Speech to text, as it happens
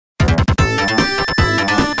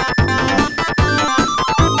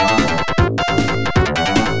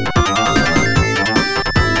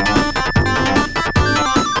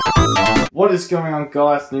What is going on,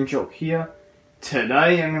 guys? Ninjok here.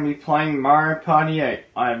 Today I'm going to be playing Mario Party 8.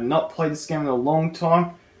 I have not played this game in a long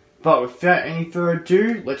time, but without any further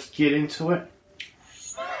ado, let's get into it.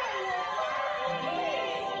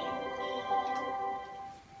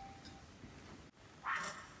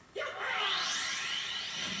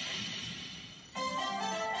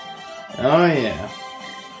 Oh yeah,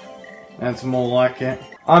 that's more like it.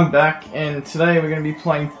 I'm back, and today we're going to be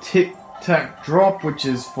playing Tic Tac Drop, which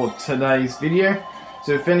is for today's video.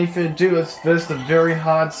 So if any further ado, let's first a very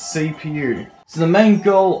hard CPU. So the main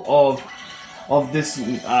goal of this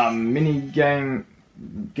mini game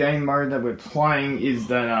mode that we're playing is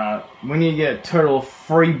that when you get a total of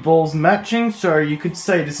 3 balls matching, so you could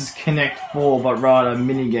say this is Connect 4, but rather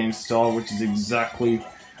mini game style, which is exactly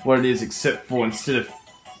what it is, except for instead of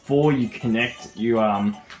 4 you connect, you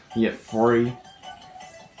get 3.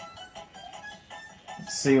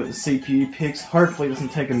 Let's see what the CPU picks. Hopefully it doesn't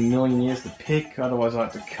take a million years to pick, otherwise I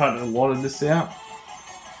have to cut a lot of this out.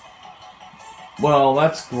 Well,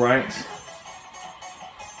 that's great.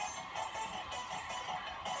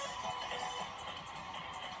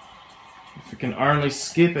 If we can only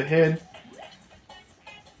skip ahead.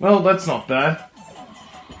 Well, that's not bad.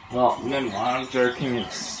 Well, never mind, I'm joking,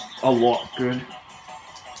 it's a lot good.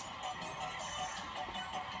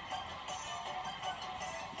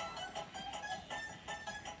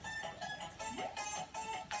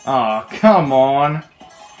 Ah, oh, come on.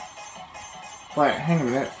 Wait, hang a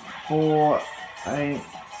minute. 4, 8.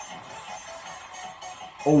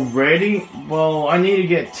 Already? Well, I need to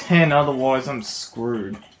get 10, otherwise I'm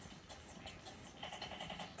screwed.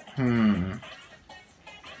 No,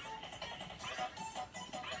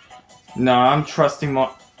 I'm trusting my...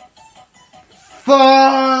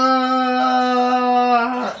 Fuck!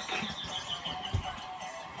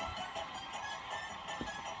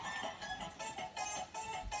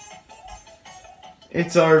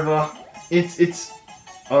 It's over. It's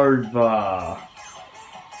over.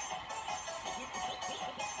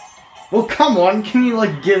 Well, come on, can you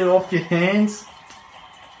like get it off your hands?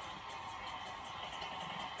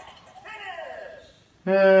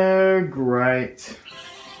 Oh, great.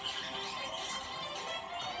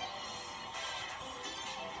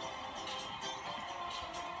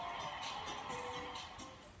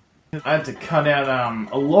 I had to cut out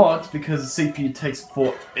a lot because the CPU takes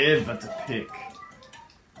forever to pick.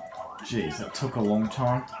 Jeez, that took a long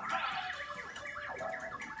time.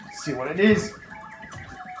 Let's see what it is.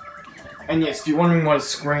 And yes, if you're wondering why the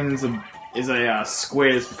screen is a square,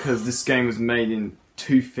 it's because this game was made in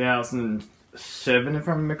 2007, if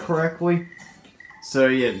I remember correctly. So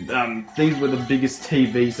yeah, these were the biggest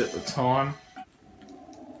TVs at the time.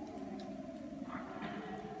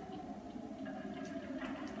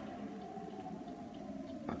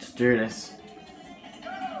 Let's do this.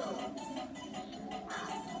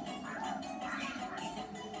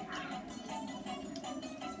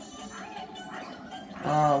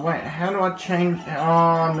 Wait, how do I change?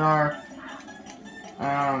 Oh no.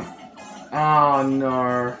 Oh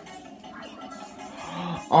no.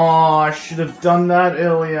 Oh, I should have done that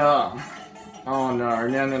earlier. Oh no, no,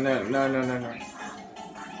 no, no, no, no, no, no.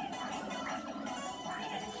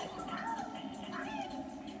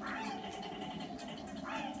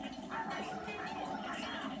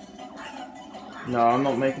 No, I'm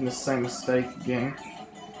not making the same mistake again.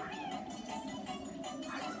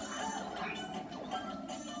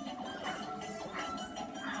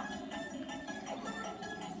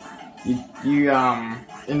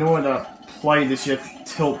 In order to play this, you have to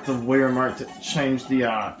tilt the Wii remote to change the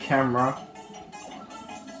camera.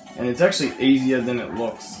 And it's actually easier than it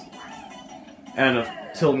looks. Out of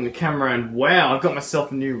tilting the camera, and wow, I got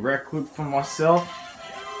myself a new record for myself.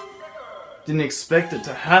 Didn't expect it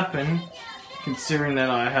to happen, considering that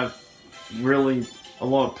I have really a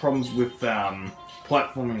lot of problems with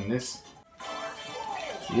platforming this.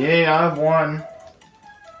 Yeah, I've won.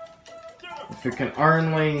 If it can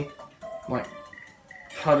only, like,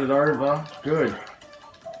 cut it over, good.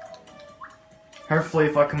 Hopefully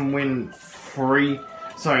if I can win if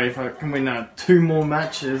I can win 2 more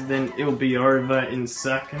matches, then it'll be over in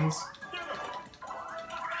seconds.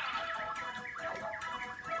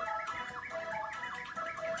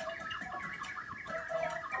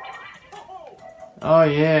 Oh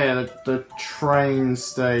yeah, the train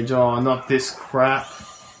stage. Oh, not this crap.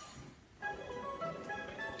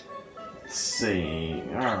 Let's see.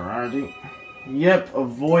 Alrighty. Yep,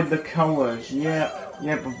 avoid the colors. Yep,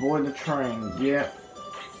 avoid the train. Yep.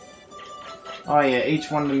 Oh yeah,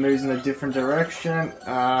 each one of them moves in a different direction.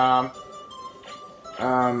 No.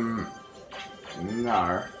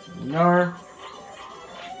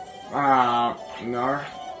 No.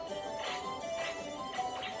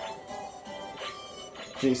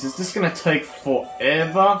 Jeez, is this gonna take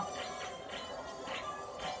forever?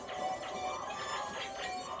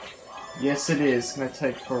 Yes, it is. It's gonna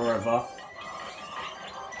take forever.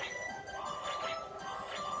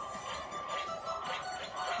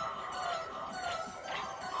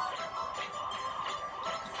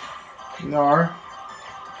 No.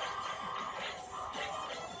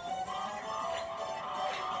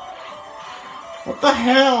 What the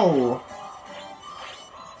hell?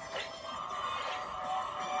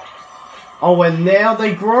 Oh, and now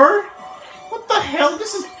they grow? What the hell?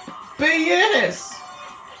 This is BS!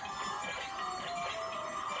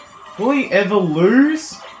 Will he ever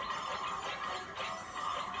lose?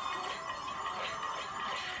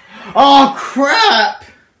 Oh, crap!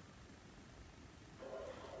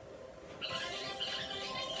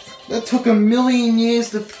 That took 1,000,000 years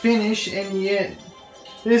to finish, and yet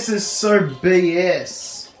this is so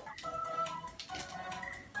BS.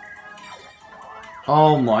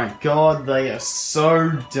 Oh my god, they are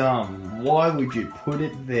so dumb. Why would you put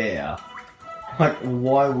it there? Like,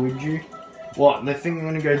 why would you? What, they think I'm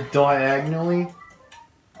gonna go diagonally?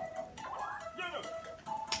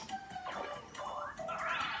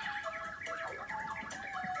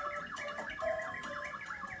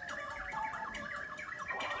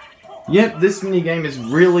 Yep, this minigame is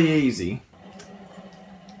really easy.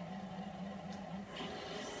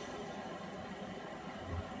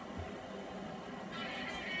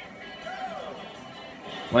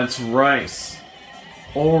 Let's race.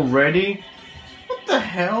 Already? What the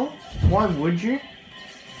hell? Why would you?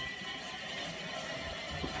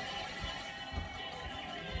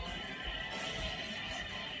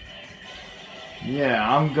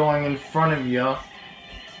 Yeah, I'm going in front of you.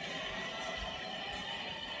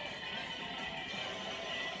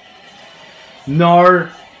 No!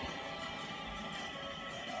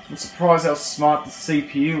 I'm surprised how smart the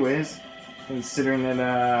CPU is, considering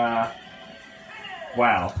that,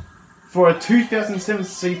 wow. For a 2007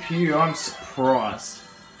 CPU, I'm surprised.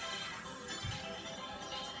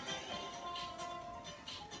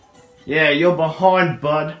 Yeah, you're behind,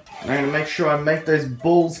 bud. I'm gonna make sure I make those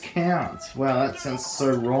balls count. Wow, that sounds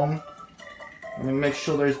so wrong. I'm gonna make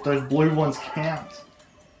sure those blue ones count.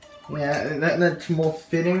 Yeah, that's more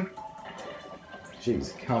fitting.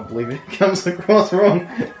 Jeez, I can't believe it comes across wrong.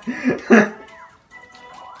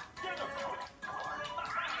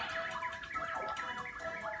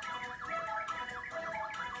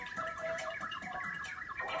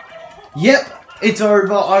 Yep, it's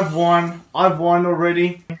over. I've won. I've won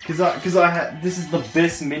already. Cause I had. This is the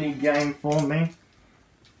best mini game for me,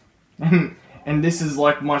 and this is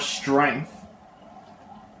like my strength.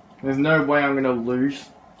 There's no way I'm gonna lose.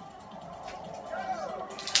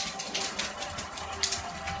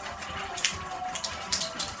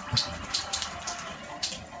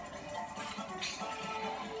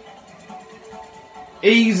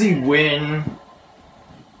 Easy win.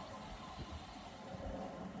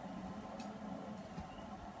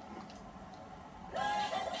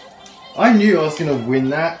 I knew I was gonna win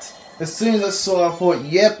that. As soon as I saw it, I thought,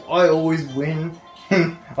 yep, I always win.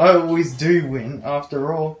 I always do win,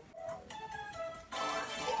 after all.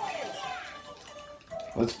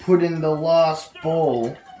 Let's put in the last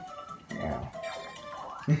ball. Wow.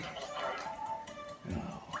 Oh,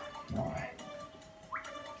 my.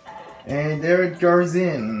 And there it goes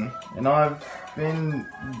in. And I've been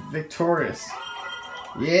victorious.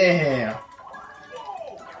 Yeah.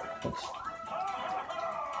 Oops.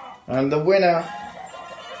 I'm the winner.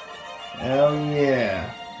 Hell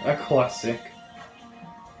yeah. A classic.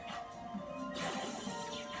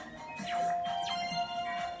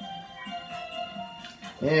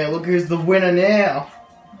 Yeah, look who's the winner now.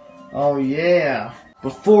 Oh yeah.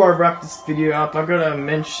 Before I wrap this video up, I gotta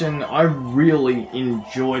mention I really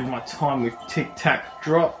enjoyed my time with Tic Tac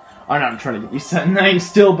Drop. I know I'm trying to get used to that name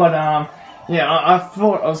still, but yeah, I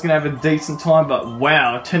thought I was gonna have a decent time, but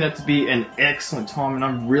wow, it turned out to be an excellent time, and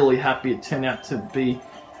I'm really happy it turned out to be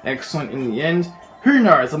excellent in the end. Who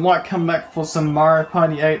knows, I might come back for some Mario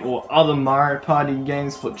Party 8 or other Mario Party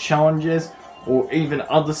games for challenges, or even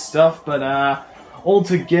other stuff, but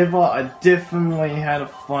altogether, I definitely had a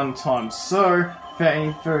fun time. So, without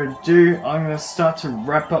any further ado, I'm going to start to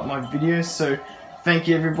wrap up my videos. So, thank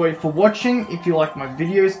you everybody for watching. If you like my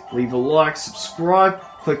videos, leave a like, subscribe,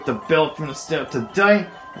 click the bell if you want to stay up to date.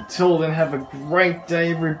 Until then, have a great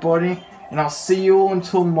day everybody, and I'll see you all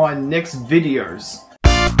until my next videos.